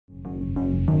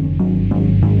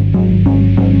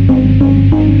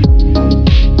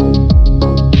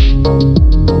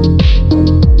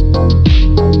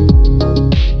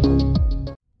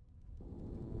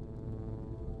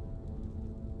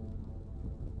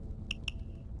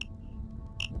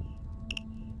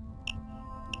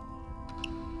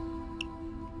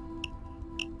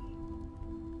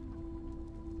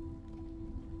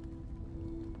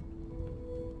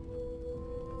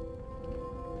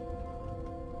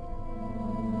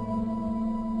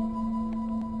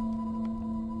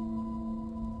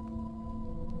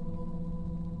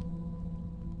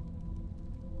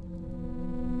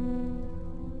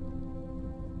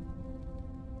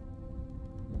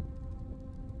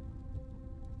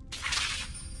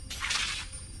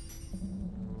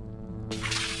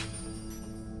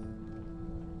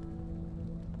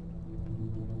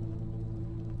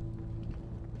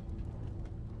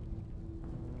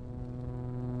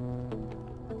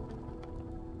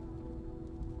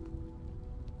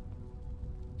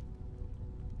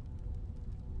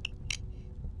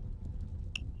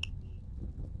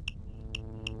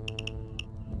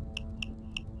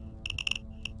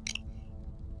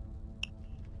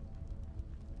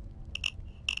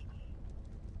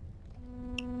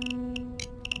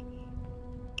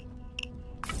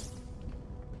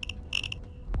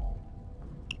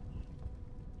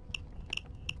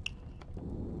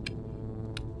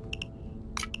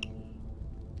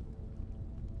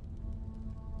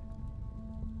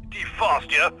pretty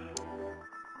fast, yeah?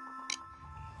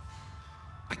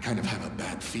 I kind of have a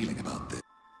bad feeling about this.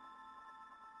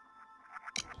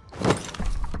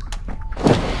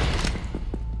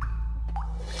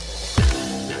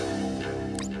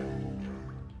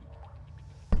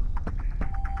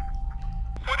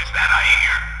 What is that I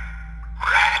hear?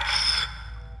 Rats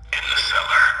in the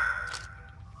cellar.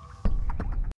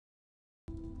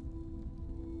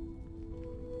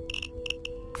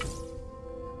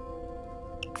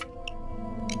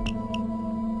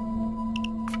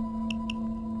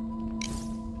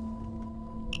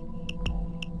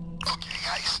 Okay,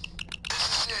 guys, this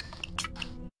is it.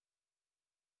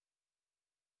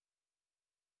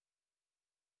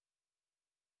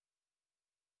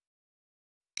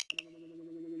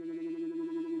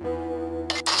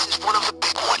 This is one of the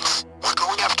big ones. We're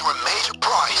going after a major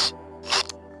prize.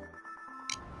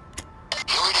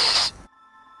 Here it is.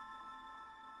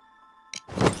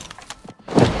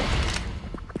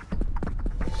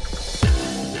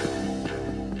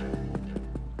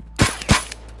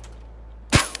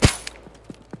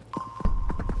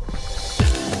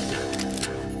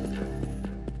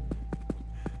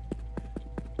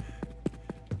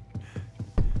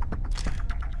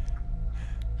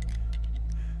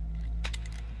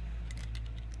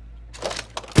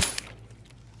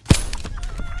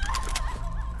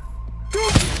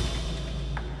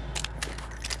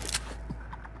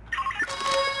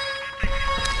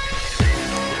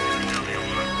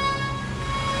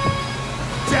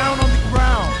 Down on the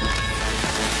ground!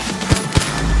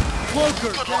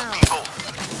 Cloaker Good luck, down! people.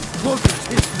 Cloaker's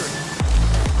history!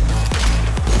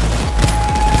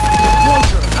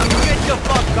 Cloaker! Now get the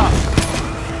fuck up!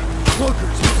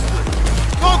 Cloaker's history!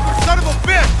 Cloaker, son of a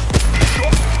bitch!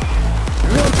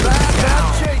 Cloaker down!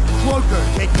 Cloaker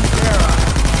taken care of!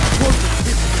 Cloaker's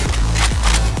history!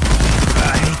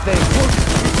 Anything!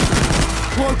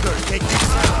 Cloaker taken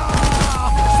care of!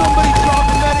 Somebody drop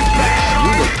a medic back!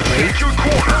 You look great! Take your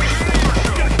corners.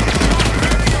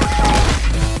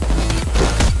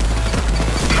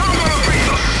 I'm gonna beat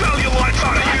the cellulites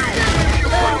out of you!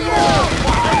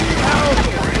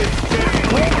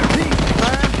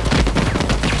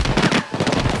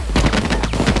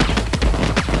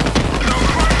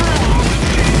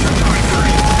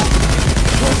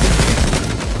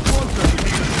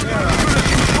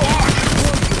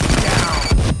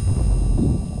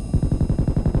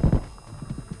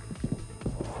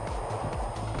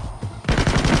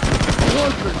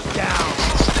 Cloaker's down!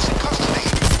 Citizen custody.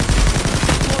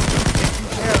 Taken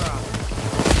care of!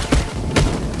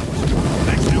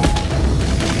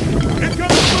 Here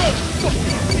comes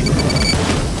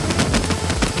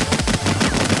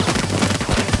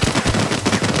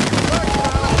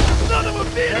the son of a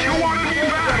bitch! You want me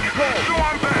back? So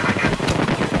I'm back.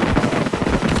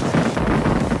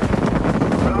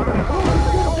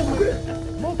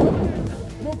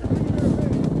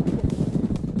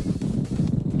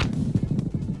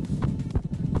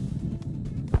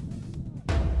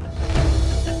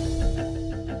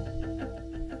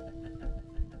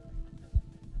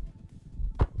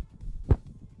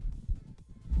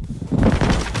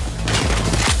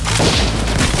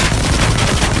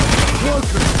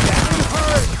 Cloaker's down!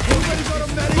 Somebody got a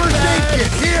medic First aid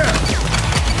kit, here!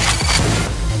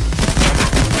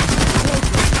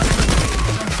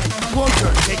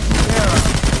 Cloaker taken care of!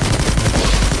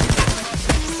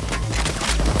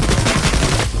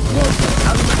 Cloaker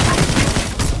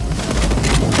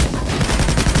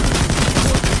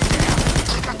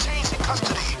They got James in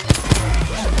custody.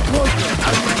 Cloaker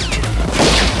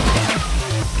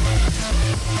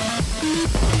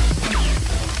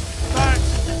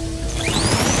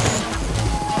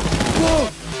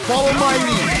follow my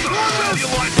lead!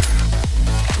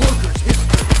 Cloaker's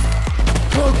history!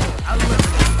 Cloaker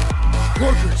eliminated!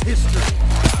 Cloaker's history!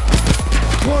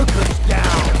 Cloaker's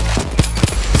down!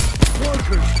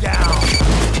 Cloaker's down!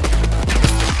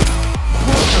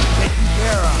 Cloaker taken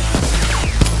care of!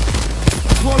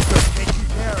 Cloaker taken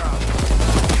care of!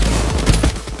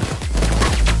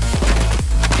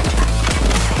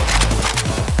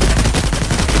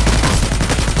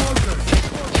 Cloaker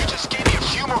You just gave me a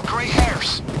few more gray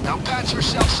hairs. Now patch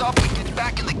yourselves up and get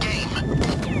back in the game.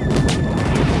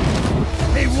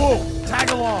 Hey, Wolf! Tag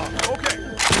along! Okay.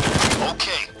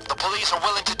 Okay, the police are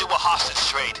willing to do a hostage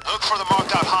trade. Look for the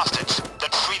marked out hostage, then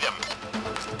free them.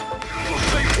 The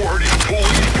safe word is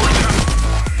police brutality.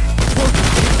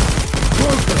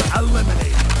 Cloaker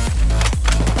eliminated!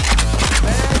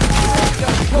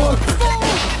 Cloaker!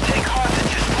 Take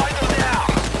hostages, find them now.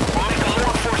 We'll make a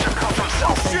law enforcer come from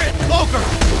South. Shit! Cloaker!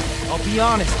 I'll be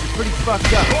honest, you're pretty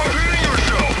fucked up. Stop hitting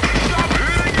yourself! Stop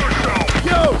hitting yourself!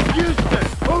 Yo, Houston!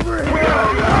 Over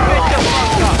here!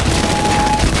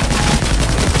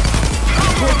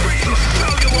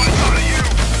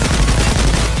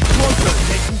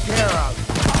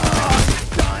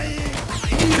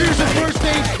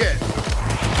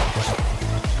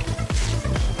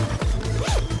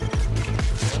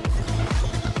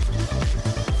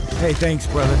 Hey, thanks,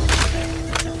 brother.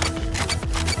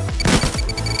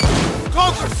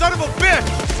 Cloaker, son of a bitch!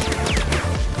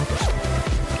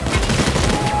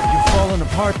 You're falling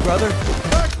apart, brother.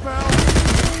 Thanks, pal.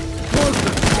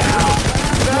 Cloaker, down.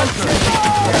 Cloaker,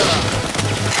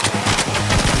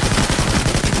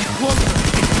 Cloaker,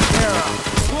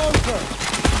 Cloaker.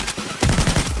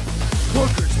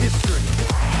 Cloaker's history.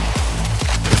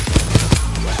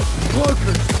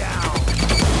 Cloaker's down.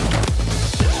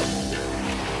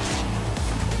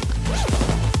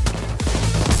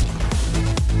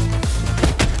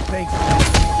 Thanks.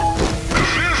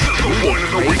 This is the point of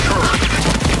no return.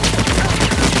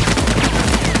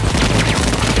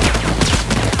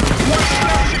 What's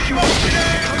that situation?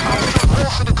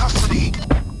 Wolf into custody.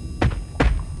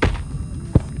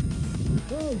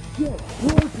 Oh shit!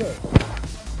 Cloaker!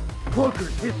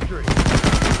 Cloaker's history.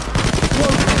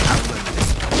 Cloaker unlimited.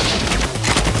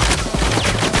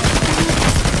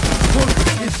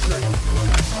 Cloaker's history.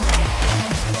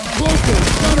 Cloaker,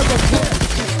 son of a bitch!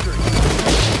 History.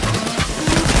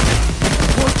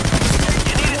 Cloaker.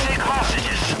 You need to take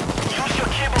hostages. Use your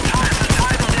cable ties to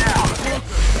tie them down.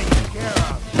 Cloaker taken care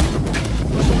of.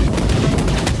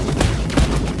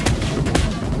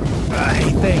 Hey,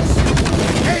 thanks.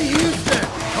 Hey, Houston!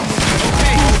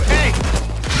 Okay, okay!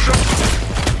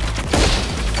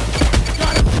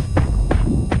 Got him!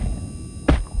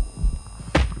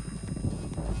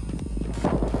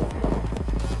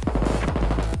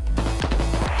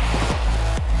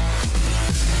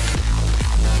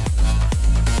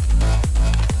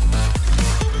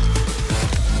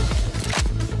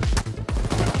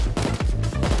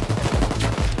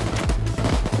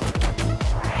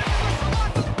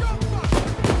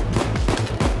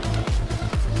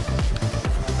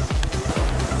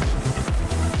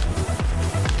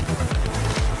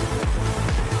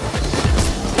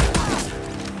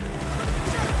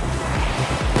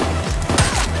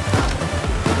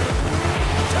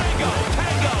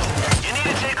 You need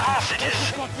to take hostages.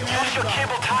 Use your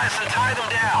cable ties to tie them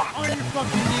down. On your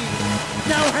fucking knees.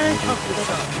 Now handcuff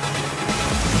yourself.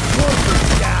 Cloaker's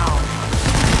down.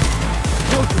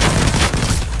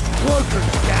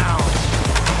 Cloaker's down.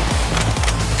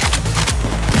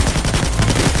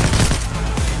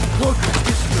 Cloaker's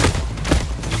history.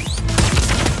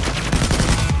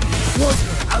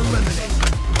 Cloaker eliminated.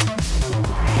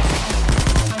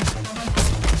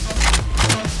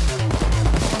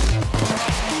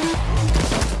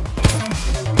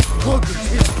 Cloaker's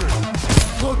history.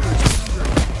 Cloaker's history.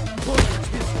 Cloaker's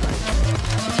history.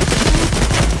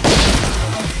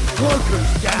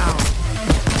 Cloaker's down.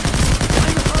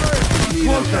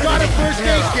 Cloaker got a first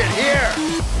aid kit here.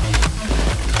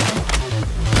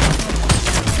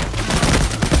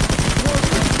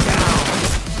 Cloaker's down.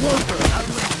 Cloaker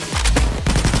eliminated.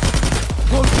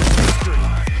 Cloaker's history.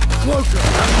 Cloaker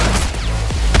eliminated.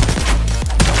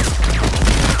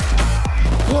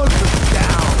 Cloaker's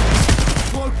down.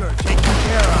 Cloaker taken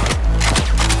care of.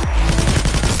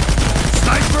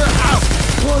 Sniper out.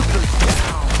 Cloaker's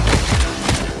down.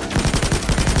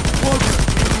 Cloaker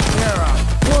taken care of.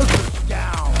 Cloaker's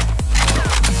down.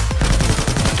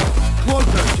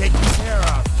 Cloaker taken care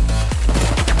of.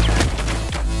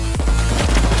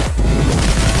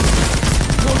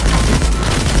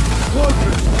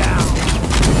 Cloaker's down.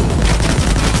 Cloaker's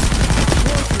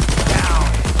down.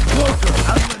 Cloaker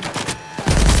eliminated.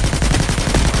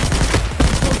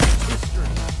 Cloaker's history.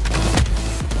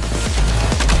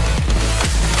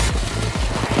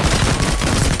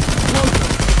 Cloaker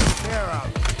taken care of.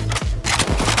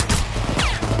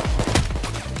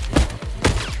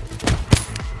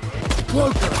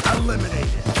 Cloaker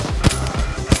eliminated.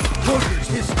 Cloaker's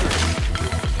history.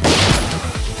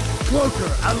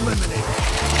 Cloaker eliminated.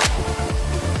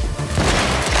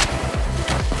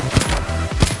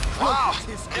 Wow,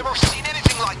 never seen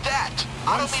anything like that.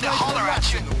 I don't mean to holler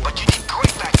at you, but you did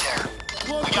great back there.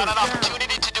 We got an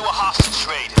opportunity to do a hostage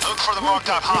trade. Look for the marked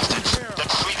out hostage, then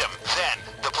free them. Then,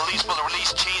 the police will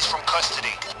release Cheese from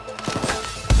custody.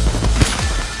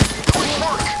 Good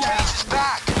work! Cheese is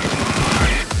back!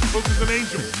 Cloaker's an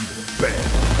angel. Bad.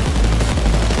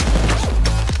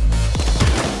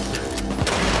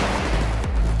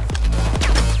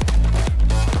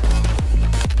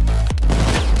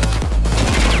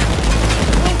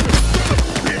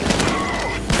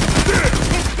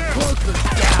 Cloaker's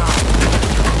down.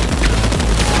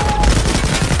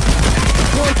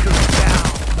 Cloaker's down.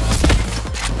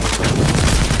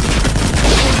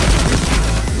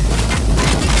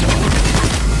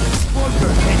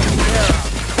 Cloaker taken care of.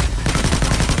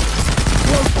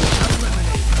 Cloaker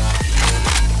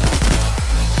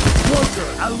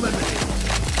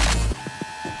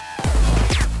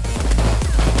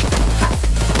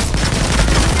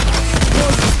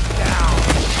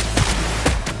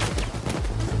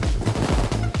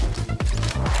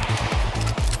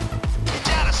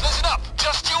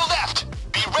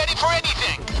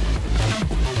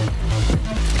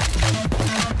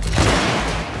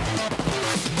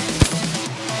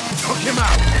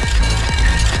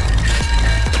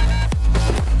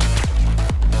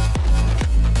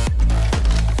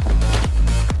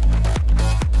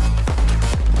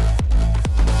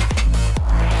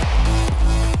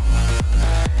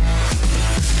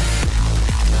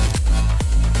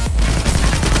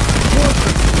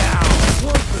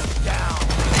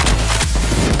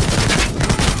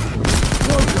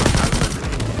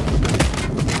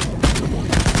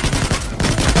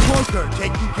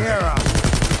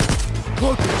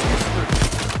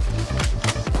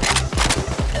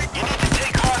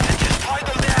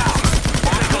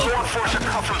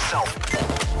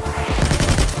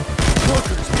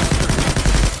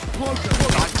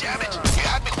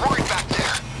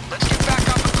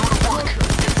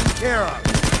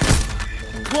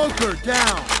Cloaker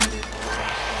down!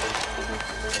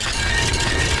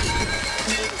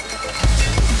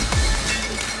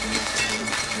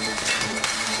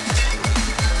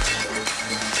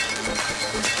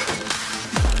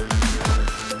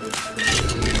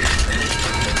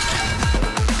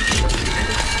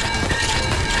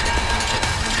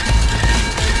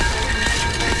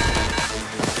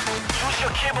 Use your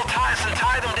cable ties and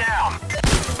tie them down.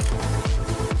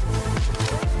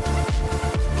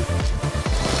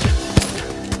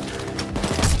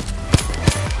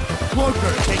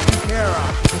 Cloaker taken care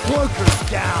of. Cloaker's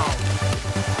down.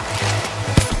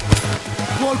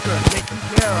 Cloaker taken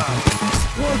care of.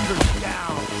 Cloaker's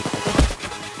down.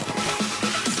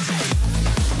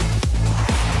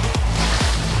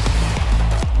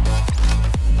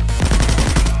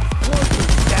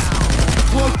 Cloaker's down.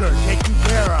 Cloaker taken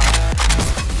care of.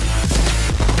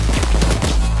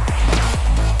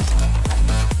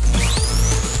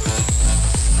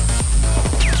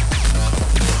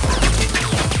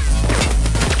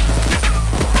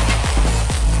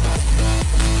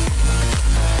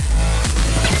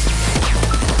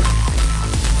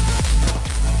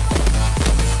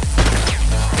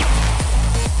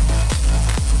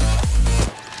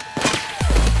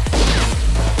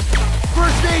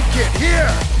 First aid kit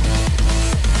here!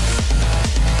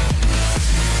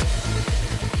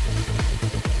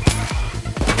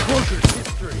 Cloaker's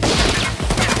history.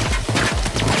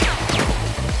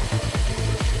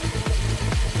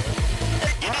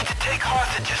 You need to take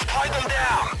hostages, tie them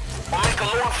down, or make a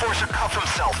law enforcer cuff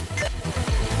himself.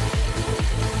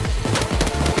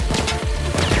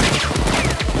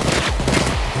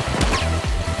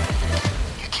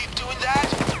 You keep doing that,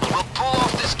 we'll pull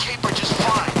off this caper just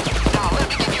fine. Now let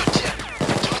me give you a tip.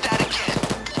 Do that again.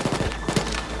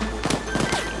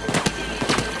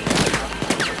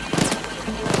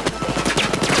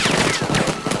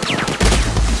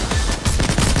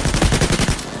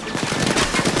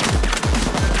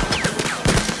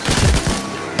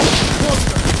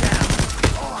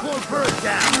 Cloaker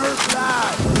down! Hurt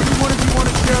bad! Anyone of you want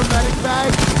to share a medic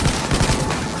bag?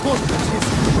 Cloaker's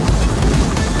history.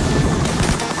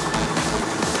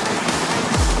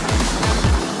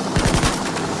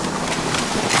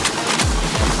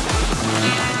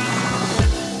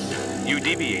 You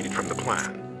deviated from the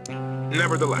plan.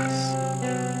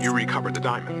 Nevertheless, you recovered the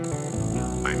diamond.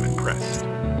 I'm impressed.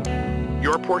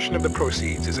 Your portion of the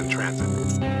proceeds is in transit.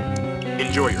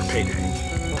 Enjoy your payday.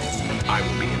 I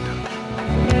will be in touch.